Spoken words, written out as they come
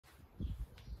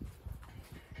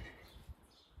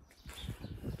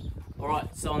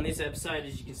Alright, so on this episode,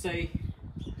 as you can see,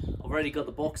 I've already got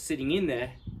the box sitting in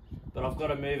there, but I've got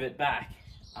to move it back.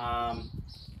 I've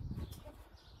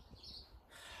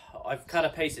cut a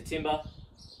piece of timber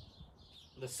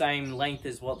the same length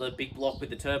as what the big block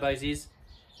with the turbos is,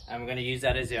 and we're going to use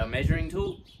that as our measuring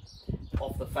tool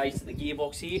off the face of the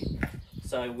gearbox here.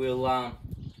 So we'll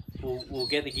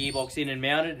get the gearbox in and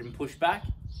mounted and push back,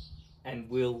 and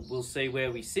we'll see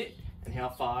where we sit and how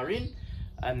far in,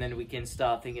 and then we can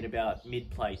start thinking about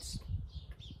mid plates.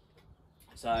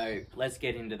 So let's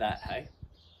get into that, hey?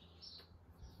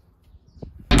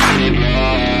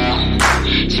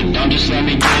 So don't just let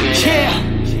me get it. Yeah,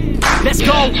 let's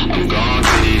go. I'm gonna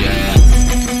get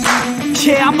it.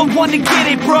 Yeah, I'm the one to get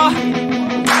it, bruh.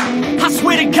 I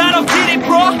swear to God I'll get it,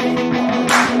 bruh.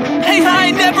 Hey, I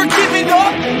ain't never giving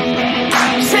up.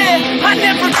 Yeah, I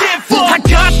never give up. I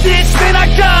got this, man, I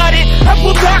got it. I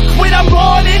will not quit, I'm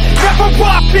on it. Never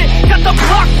rock it. Got the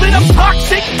block lit, I'm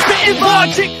toxic. Spitting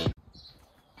logic.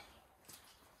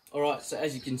 Alright, so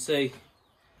as you can see,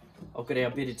 I've got our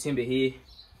bit of timber here,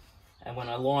 and when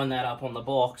I line that up on the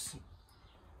box,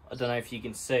 I don't know if you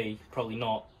can see, probably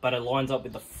not, but it lines up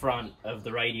with the front of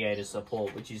the radiator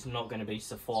support, which is not going to be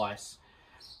suffice.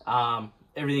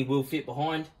 Everything will fit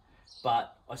behind,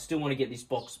 but I still want to get this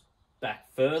box back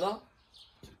further,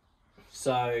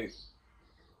 so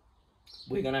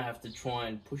we're going to have to try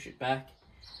and push it back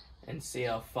and see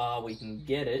how far we can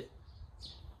get it,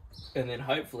 and then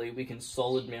hopefully we can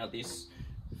solid mount this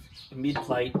mid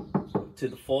plate to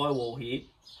the firewall here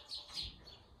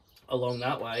along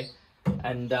that way,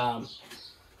 and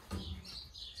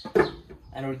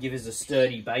it'll give us a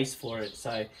sturdy base for it.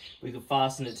 So we can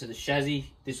fasten it to the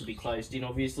chassis. This will be closed in,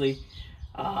 obviously,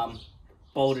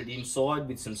 bolted inside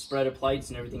with some spreader plates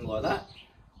and everything like that,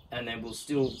 and then we'll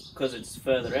still, because it's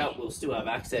further out, we'll still have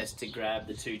access to grab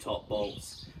the two top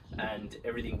bolts, and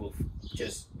everything will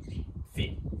just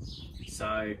fit.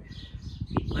 So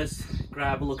let's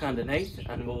grab a look underneath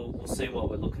and we'll see what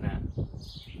we're looking at.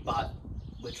 But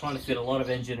we're trying to fit a lot of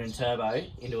engine and turbo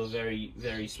into a very,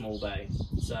 very small bay.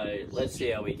 So let's see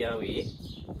how we go here.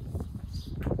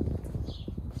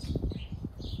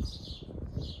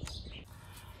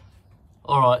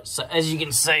 Alright, so as you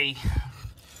can see,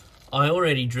 I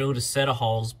already drilled a set of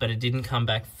holes, but it didn't come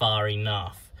back far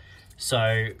enough.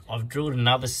 So I've drilled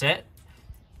another set,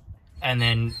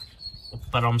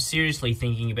 but I'm seriously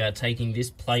thinking about taking this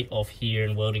plate off here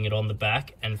and welding it on the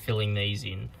back and filling these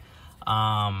in.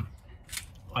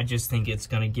 I just think it's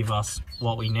going to give us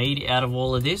what we need out of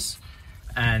all of this,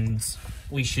 and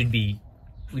we should be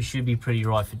pretty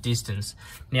right for distance.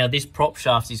 Now this prop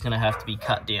shaft is going to have to be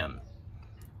cut down,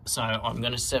 so I'm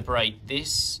going to separate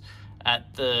this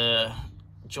at the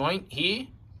joint here,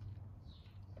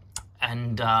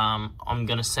 and I'm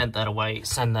going to send that away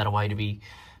to be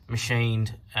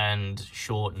machined and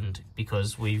shortened,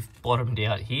 because we've bottomed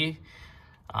out here.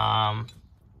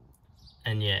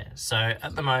 And yeah, so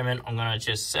at the moment I'm going to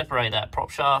just separate that prop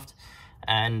shaft,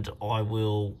 and I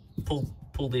will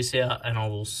pull this out, and I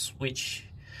will switch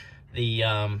the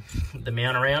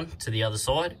mount around to the other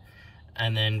side,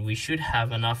 and then we should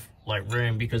have enough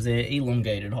room, because they're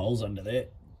elongated holes under there,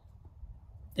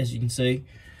 as you can see.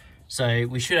 So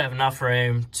we should have enough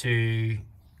room to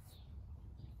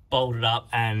bolt it up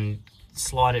and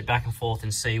slide it back and forth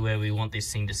and see where we want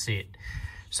this thing to sit.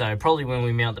 So probably when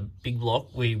we mount the big block,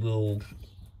 we will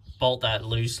bolt that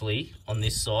loosely on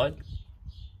this side,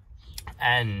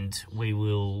 and we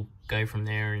will go from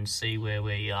there and see where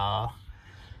we are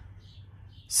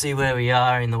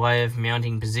in the way of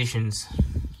mounting positions,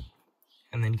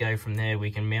 and then go from there.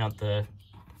 We can mount the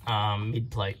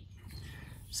mid plate.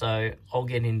 So I'll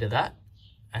get into that,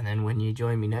 and then when you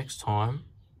join me next time,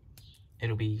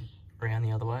 it'll be around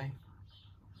the other way.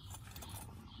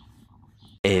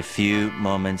 A few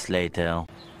moments later.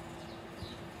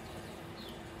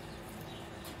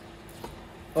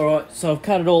 Alright, so I've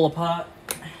cut it all apart,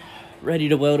 ready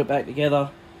to weld it back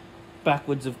together,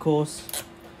 backwards of course.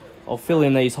 I'll fill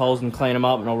in these holes and clean them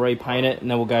up, and I'll repaint it, and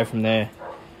then we'll go from there.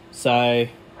 So,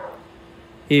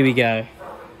 here we go.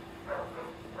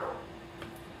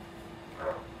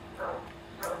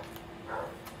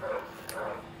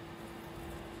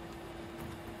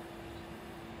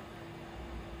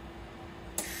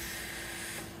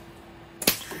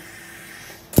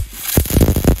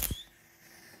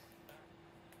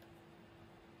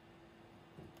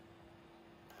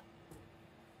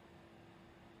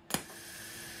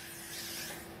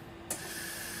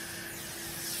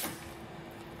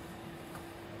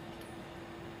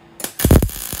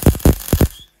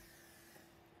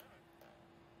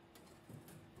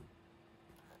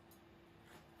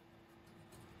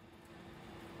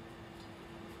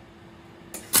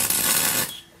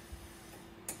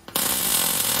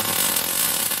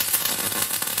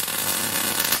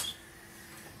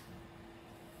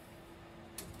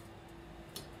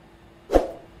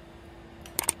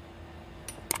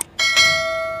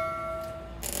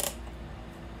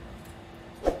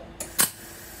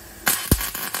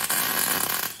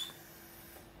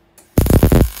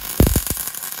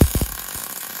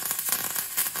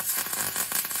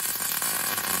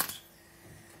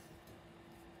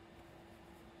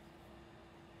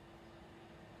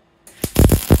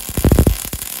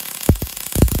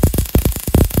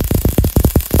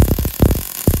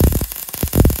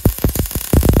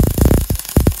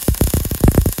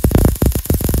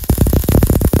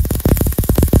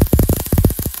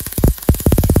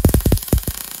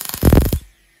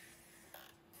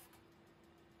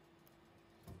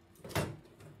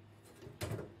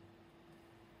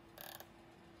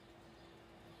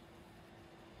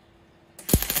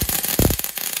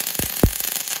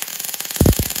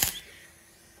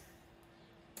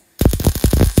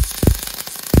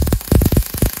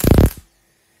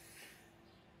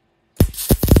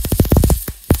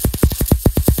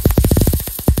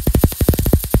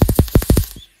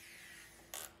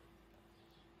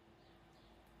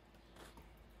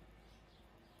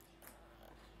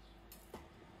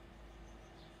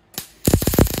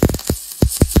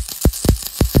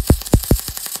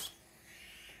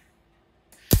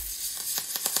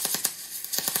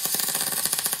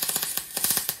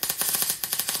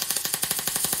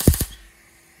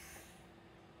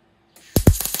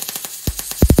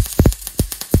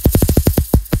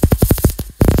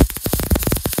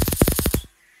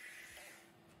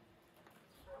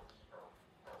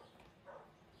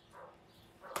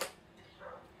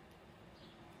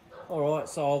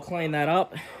 So I'll clean that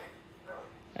up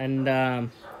and I'll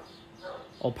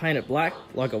paint it black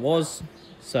like it was.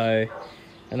 So,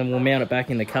 and then we'll mount it back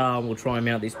in the car. We'll try and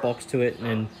mount this box to it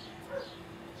and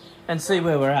see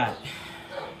where we're at.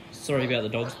 Sorry about the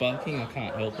dogs barking, I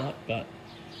can't help that, but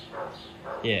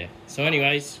yeah. So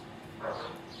anyways,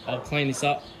 I'll clean this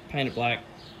up, paint it black,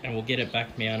 and we'll get it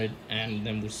back mounted, and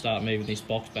then we'll start moving this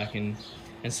box back and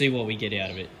see what we get out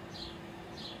of it.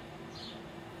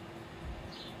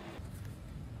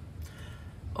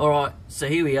 Alright, so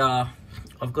here we are.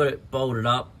 I've got it bolted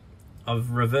up.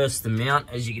 I've reversed the mount,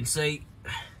 as you can see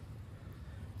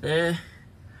there.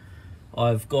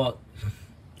 I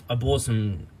bought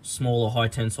some smaller high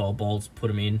tensile bolts, put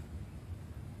them in.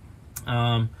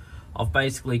 I've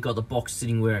basically got the box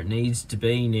sitting where it needs to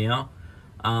be now,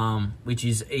 which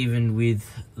is even with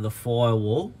the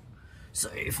firewall.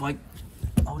 So if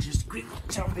I'll just quickly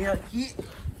jump out here.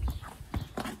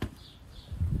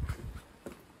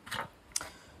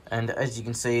 And as you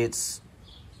can see, it's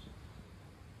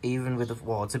even with the,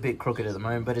 well, it's a bit crooked at the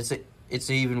moment, but it's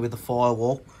even with the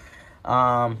firewall.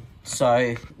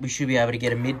 So we should be able to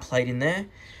get a mid plate in there.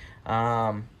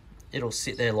 It'll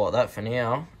sit there like that for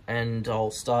now, and I'll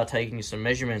start taking some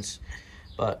measurements.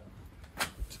 But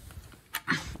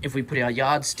if we put our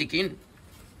yardstick in,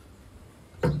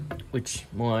 which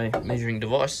my measuring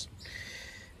device,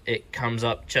 it comes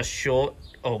up just short,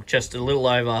 or just a little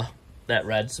over that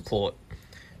rad support,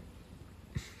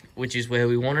 which is where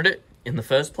we wanted it in the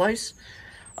first place.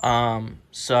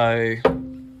 So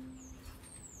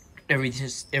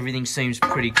everything seems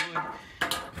pretty good.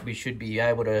 We should be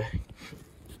able to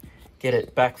get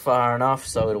it back far enough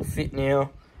so it'll fit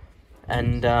now.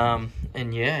 And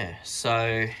yeah,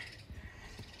 so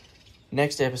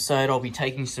next episode I'll be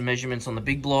taking some measurements on the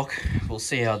big block. We'll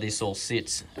see how this all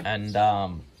sits,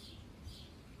 and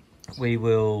we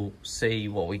will see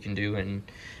what we can do and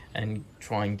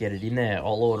try and get it in there.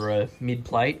 I'll order a mid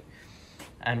plate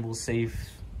and we'll see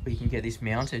if we can get this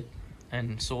mounted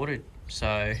and sorted.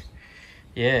 So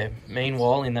yeah,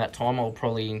 meanwhile, in that time, I'll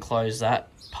probably enclose that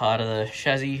part of the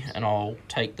chassis, and I'll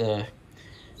take the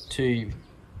 2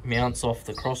 mounts off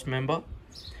the cross member,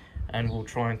 and we'll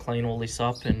try and clean all this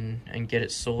up and get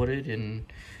it sorted, and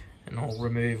I'll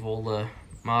remove all the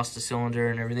master cylinder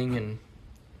and everything, and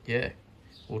yeah,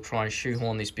 we'll try and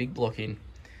shoehorn this big block in.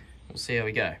 We'll see how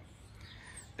we go.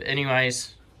 But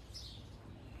anyways,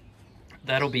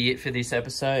 that'll be it for this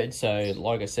episode. So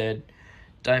like I said,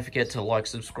 don't forget to like,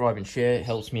 subscribe and share. It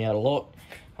helps me out a lot,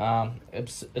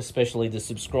 especially the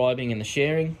subscribing and the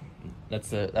sharing.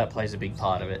 That plays a big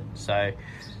part of it. So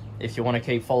if you want to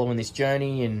keep following this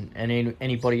journey, and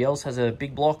anybody else has a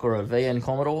big block or a VN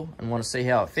Commodore and want to see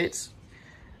how it fits,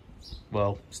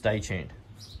 well, stay tuned.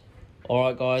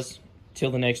 Alright guys,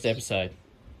 till the next episode.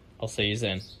 I'll see you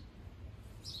then.